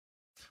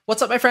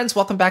What's up, my friends?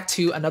 Welcome back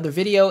to another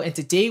video, and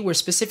today we're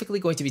specifically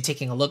going to be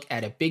taking a look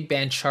at a big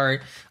band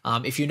chart.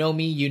 If you know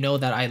me, you know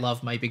that I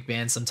love my big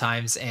band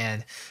sometimes,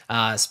 and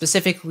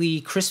specifically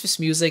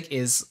Christmas music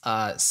is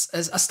a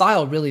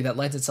style really that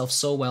lends itself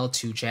so well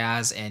to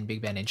jazz and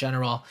big band in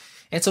general.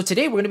 And so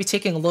today we're going to be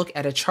taking a look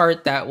at a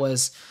chart that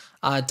was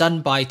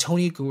done by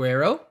Tony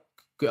Guerrero.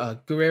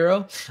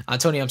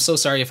 Tony, I'm so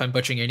sorry if I'm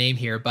butchering your name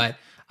here, but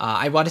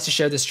I wanted to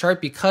share this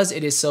chart because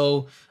it is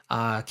so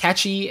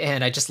catchy,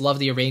 and I just love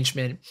the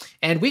arrangement.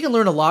 And we can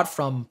learn a lot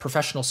from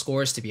professional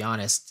scores, to be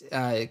honest.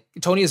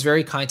 Tony is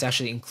very kind to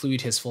actually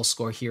include his full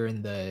score here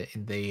in the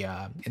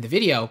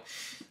video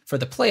for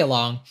the play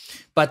along.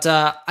 But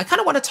I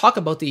kind of want to talk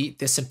about the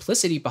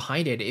simplicity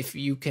behind it. If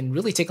you can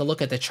really take a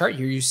look at the chart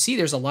here, you see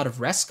there's a lot of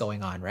rest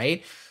going on,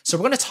 right? So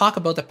we're going to talk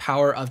about the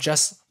power of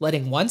just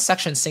letting one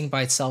section sing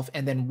by itself,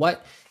 and then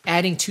what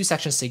adding two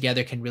sections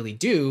together can really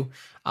do,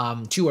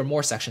 two or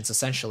more sections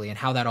essentially, and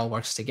how that all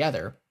works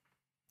together.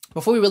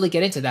 Before we really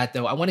get into that,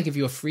 though, I want to give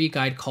you a free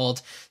guide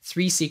called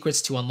 3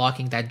 Secrets to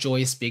Unlocking That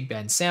Joyous Big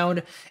Band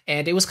Sound.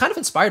 And it was kind of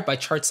inspired by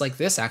charts like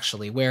this,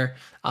 actually, where,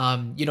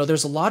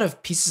 there's a lot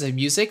of pieces of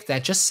music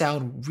that just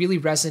sound really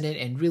resonant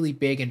and really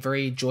big and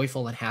very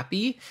joyful and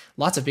happy.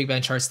 Lots of big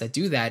band charts that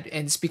do that.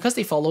 And it's because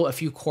they follow a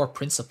few core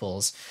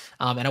principles.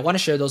 And I want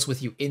to share those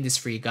with you in this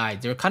free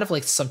guide. They're kind of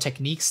like some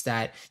techniques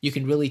that you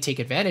can really take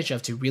advantage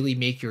of to really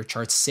make your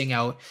charts sing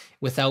out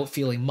without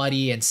feeling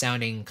muddy and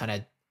sounding kind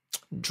of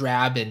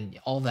drab and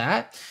all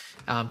that,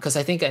 because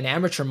I think an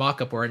amateur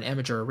mock-up or an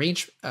amateur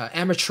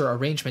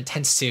arrangement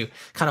tends to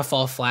kind of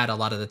fall flat a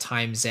lot of the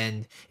times,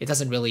 and it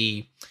doesn't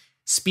really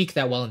speak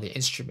that well in the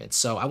instrument.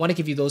 So I want to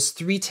give you those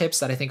 3 tips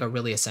that I think are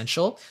really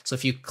essential. So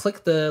if you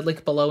click the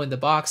link below in the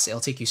box,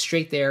 it'll take you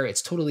straight there.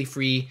 It's totally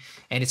free,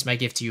 and it's my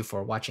gift to you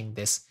for watching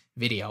this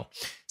video.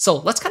 So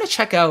let's kind of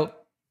check out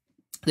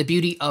the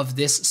beauty of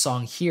this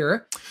song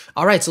here.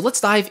 All right, so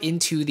let's dive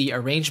into the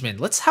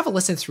arrangement. Let's have a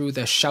listen through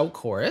the shout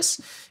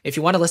chorus. If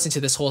you want to listen to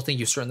this whole thing,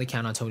 you certainly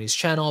can on Tony's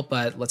channel,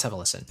 but let's have a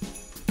listen.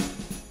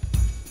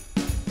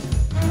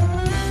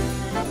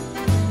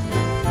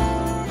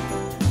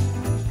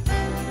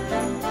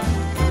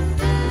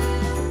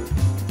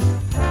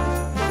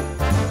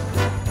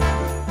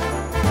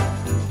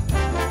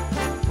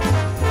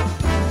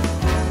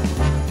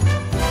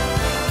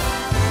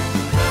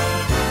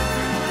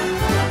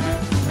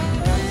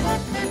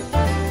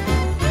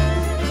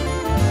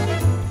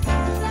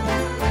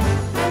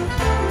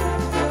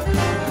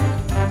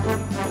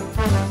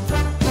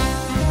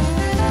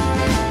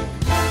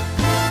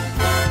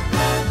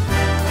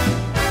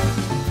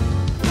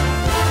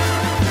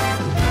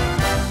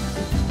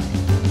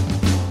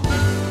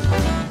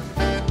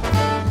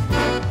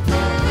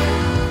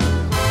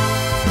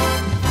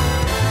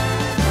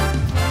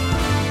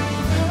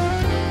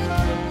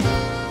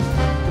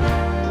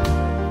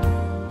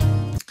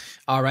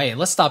 All right,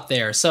 let's stop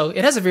there. So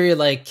it has a very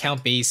like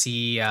Count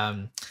Basie,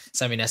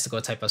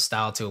 Semi-Nestico type of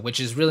style to it, which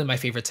is really my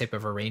favorite type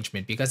of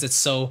arrangement because it's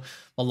so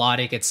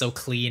melodic, it's so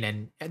clean,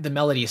 and the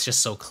melody is just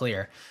so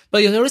clear.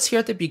 But you'll notice here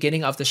at the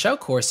beginning of the shout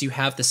chorus, you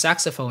have the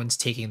saxophones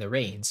taking the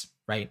reins,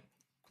 right?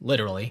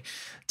 Literally.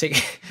 But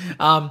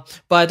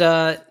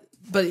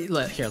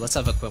here, let's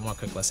have a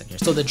quick listen here.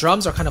 So the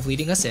drums are kind of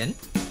leading us in,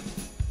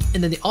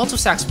 and then the alto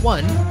sax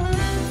 1,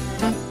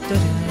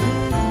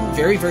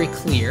 very, very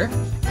clear.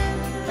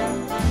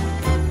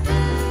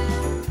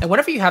 And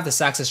whenever you have the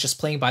saxes just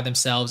playing by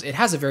themselves, it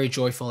has a very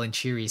joyful and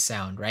cheery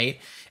sound, right?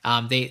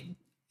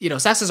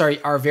 Saxes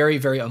are very,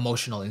 very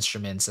emotional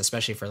instruments,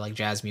 especially for like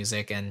jazz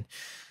music, and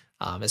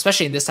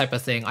especially in this type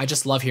of thing. I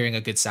just love hearing a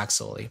good sax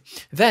solo.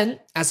 Then,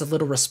 as a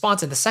little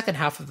response in the second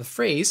half of the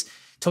phrase,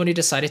 Tony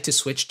decided to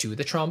switch to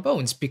the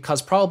trombones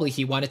because probably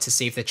he wanted to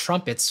save the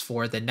trumpets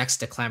for the next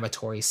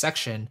declamatory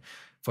section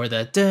for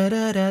the da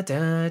da da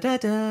da da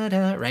da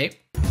da, right?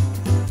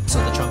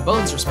 So the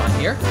trombones respond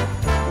here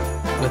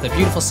with a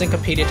beautiful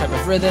syncopated type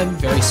of rhythm,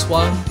 very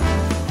swung.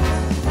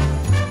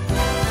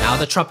 Now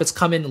the trumpets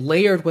come in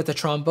layered with the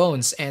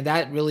trombones, and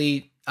that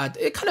really,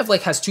 it kind of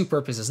like has 2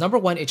 purposes. Number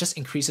one, it just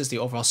increases the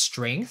overall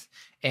strength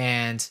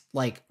and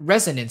like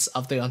resonance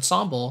of the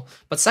ensemble.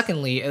 But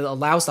secondly, it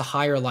allows the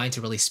higher line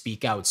to really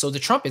speak out. So the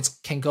trumpets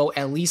can go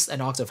at least an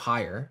octave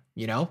higher,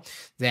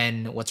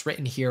 than what's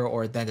written here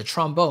or than the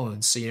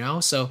trombones,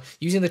 So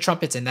using the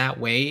trumpets in that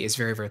way is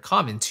very, very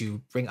common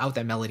to bring out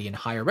that melody in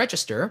higher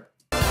register.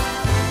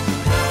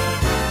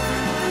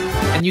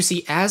 And you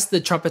see, as the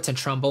trumpets and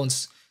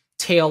trombones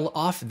tail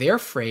off their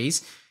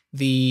phrase,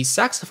 the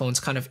saxophones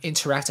kind of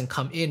interact and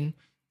come in,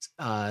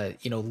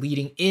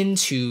 leading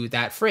into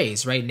that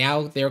phrase, right?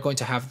 Now they're going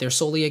to have their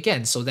soli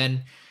again. So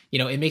then,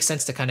 it makes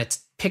sense to kind of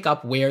pick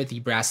up where the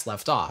brass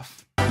left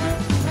off.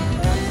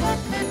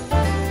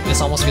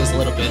 This almost feels a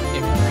little bit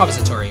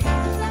improvisatory.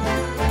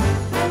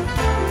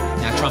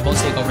 Now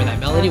trombones take over that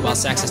melody while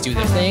saxes do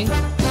their thing.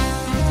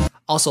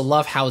 Also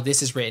love how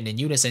this is written in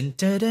unison.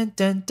 Dun, dun,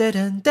 dun, dun,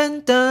 dun,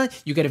 dun, dun.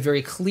 You get a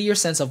very clear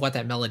sense of what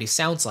that melody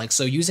sounds like.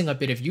 So using a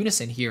bit of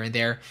unison here and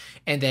there,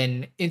 and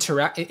then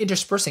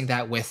interspersing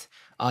that with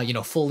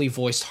fully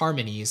voiced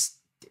harmonies,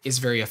 is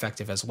very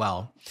effective as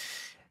well.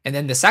 And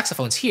then the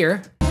saxophones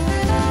here,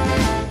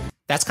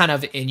 that's kind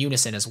of in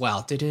unison as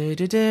well,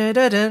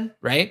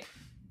 right?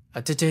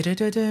 And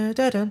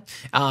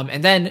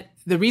then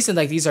the reason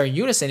like these are in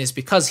unison is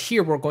because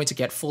here we're going to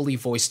get fully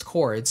voiced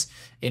chords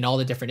in all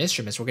the different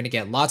instruments. We're going to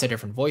get lots of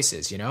different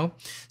voices, you know?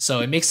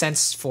 So it makes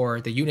sense for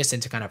the unison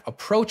to kind of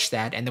approach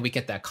that, and then we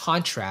get that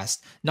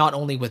contrast, not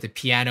only with the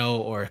piano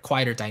or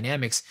quieter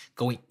dynamics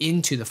going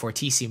into the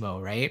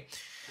fortissimo, right?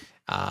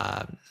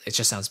 It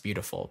just sounds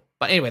beautiful.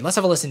 But anyway, let's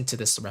have a listen to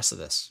the rest of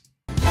this.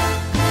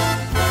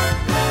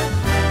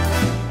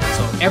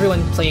 So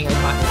everyone playing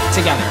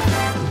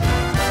together.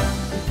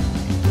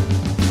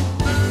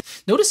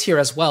 Notice here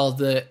as well,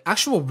 the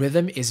actual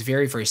rhythm is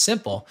very, very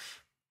simple.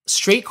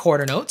 Straight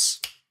quarter notes,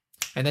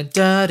 and then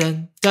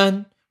dun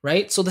dun,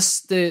 right? So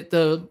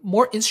the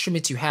more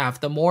instruments you have,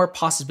 the more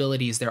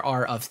possibilities there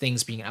are of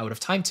things being out of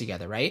time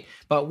together, right?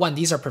 But one,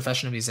 these are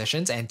professional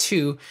musicians, and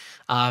two,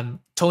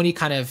 Tony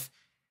kind of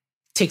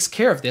takes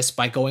care of this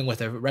by going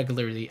with a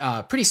regularly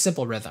pretty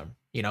simple rhythm,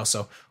 you know?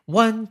 So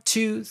 1,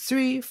 2,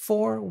 3,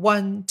 4,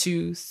 1,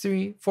 2,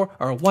 3, 4,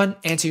 or 1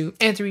 and 2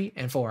 and 3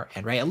 and 4,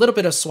 and right, a little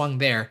bit of swung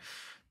there.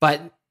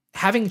 But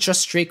having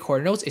just straight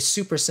quarter notes is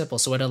super simple,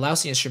 so it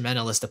allows the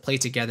instrumentalist to play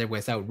together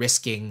without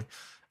risking,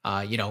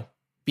 you know,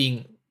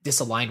 being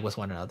disaligned with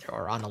one another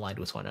or unaligned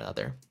with one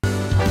another.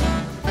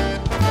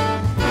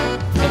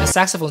 And the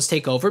saxophones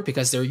take over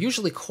because they're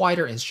usually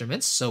quieter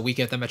instruments, so we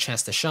give them a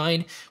chance to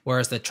shine,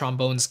 whereas the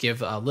trombones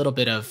give a little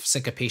bit of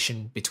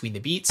syncopation between the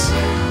beats.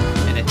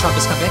 And then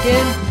trumpets come back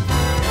in,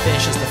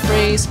 finishes the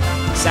phrase,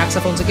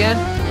 saxophones again,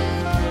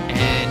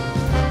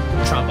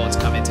 and trombones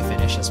come in to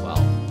finish as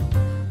well.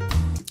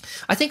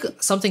 I think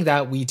something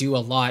that we do a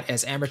lot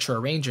as amateur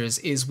arrangers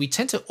is we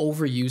tend to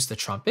overuse the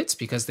trumpets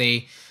because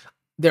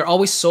they're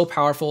always so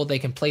powerful. They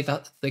can play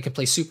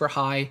super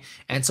high,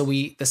 and so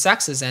the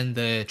saxes and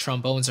the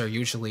trombones are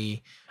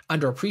usually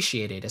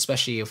underappreciated,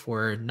 especially if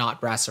we're not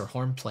brass or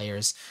horn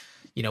players.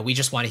 You know, we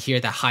just want to hear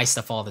that high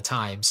stuff all the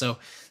time. So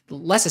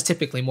less is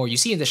typically more. You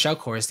see in the shout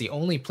chorus, the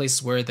only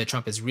place where the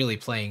trumpet is really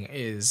playing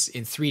is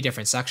in 3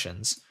 different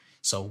sections.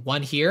 So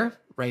 1 here,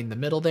 right in the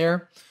middle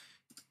there,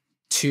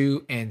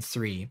 2 and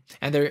 3,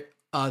 and they're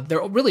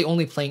really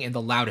only playing in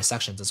the loudest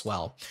sections as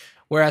well.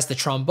 Whereas the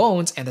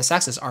trombones and the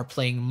saxes are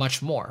playing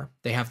much more.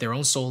 They have their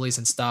own solos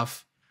and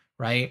stuff,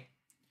 right?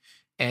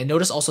 And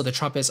notice also the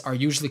trumpets are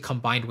usually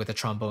combined with the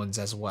trombones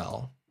as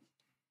well,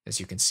 as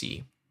you can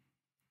see.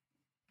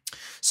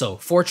 So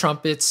 4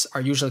 trumpets are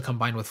usually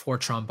combined with 4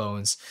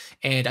 trombones.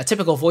 And a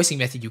typical voicing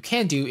method you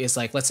can do is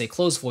like, let's say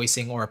closed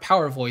voicing or a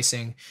power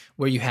voicing,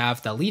 where you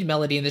have the lead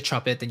melody in the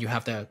trumpet, then you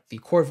have the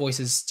chord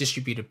voices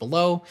distributed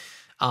below.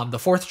 The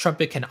 4th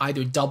trumpet can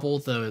either double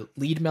the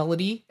lead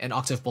melody an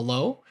octave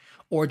below,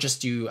 or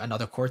just do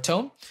another chord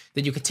tone.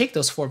 Then you can take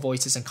those 4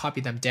 voices and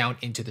copy them down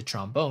into the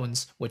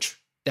trombones, which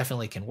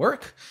definitely can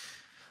work,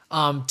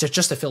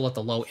 just to fill out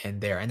the low end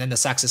there. And then the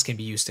saxes can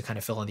be used to kind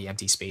of fill in the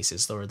empty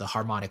spaces or the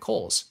harmonic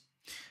holes.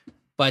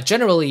 But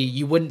generally,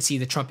 you wouldn't see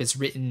the trumpets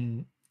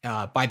written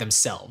by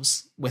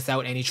themselves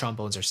without any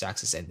trombones or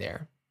saxes in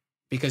there,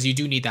 because you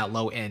do need that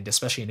low end,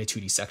 especially in a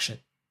 2D section.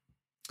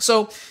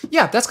 So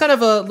yeah, that's kind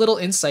of a little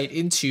insight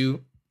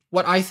into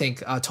what I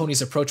think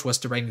Tony's approach was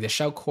to writing the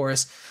shout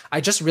chorus.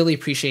 I just really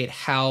appreciate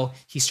how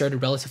he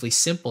started relatively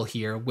simple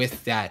here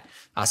with that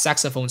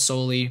saxophone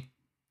solo,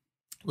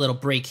 little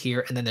break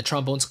here, and then the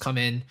trombones come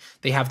in.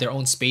 They have their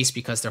own space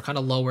because they're kind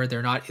of lower.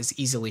 They're not as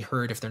easily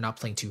heard if they're not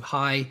playing too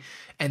high.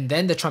 And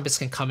then the trumpets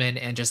can come in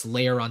and just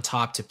layer on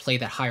top to play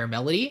that higher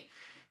melody.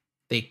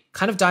 They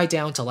kind of die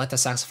down to let the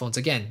saxophones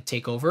again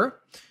take over.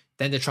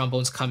 Then the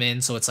trombones come in,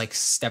 so it's like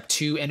step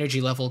 2 energy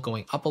level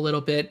going up a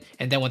little bit.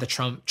 And then when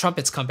the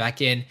trumpets come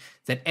back in,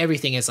 then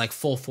everything is like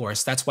full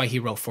force. That's why he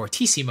wrote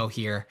fortissimo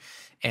here.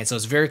 And so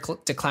it's very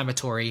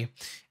declamatory.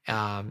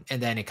 And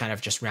then it kind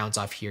of just rounds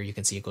off here. You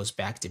can see it goes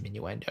back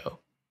diminuendo.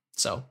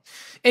 So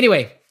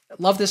anyway,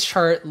 love this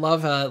chart.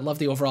 Love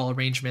the overall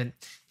arrangement.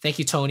 Thank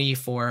you, Tony,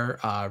 for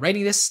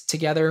writing this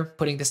together,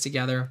 putting this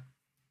together.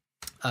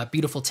 A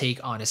beautiful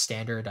take on a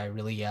standard. I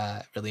really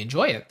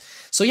enjoy it.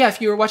 So yeah, if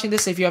you're watching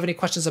this, if you have any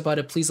questions about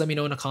it, please let me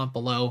know in a comment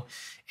below.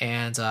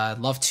 And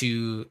love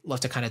to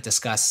kind of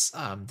discuss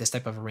this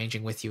type of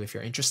arranging with you if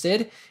you're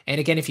interested.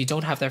 And again, if you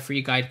don't have that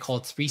free guide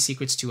called 3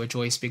 Secrets to a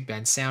Joyous Big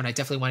Band Sound, I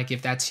definitely want to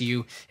give that to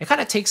you. It kind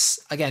of takes,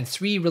 again,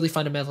 3 really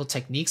fundamental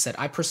techniques that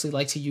I personally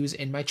like to use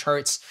in my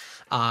charts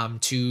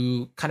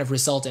to kind of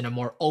result in a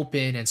more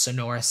open and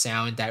sonorous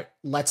sound that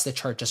lets the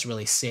chart just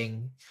really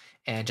sing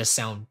and just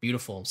sound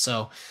beautiful.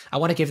 So I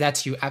want to give that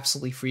to you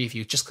absolutely free. If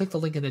you just click the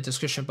link in the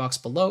description box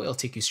below, it'll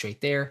take you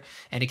straight there.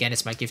 And again,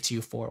 it's my gift to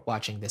you for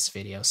watching this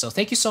video. So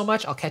thank you so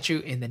much. I'll catch you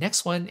in the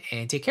next one,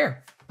 and take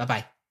care.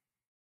 Bye-bye.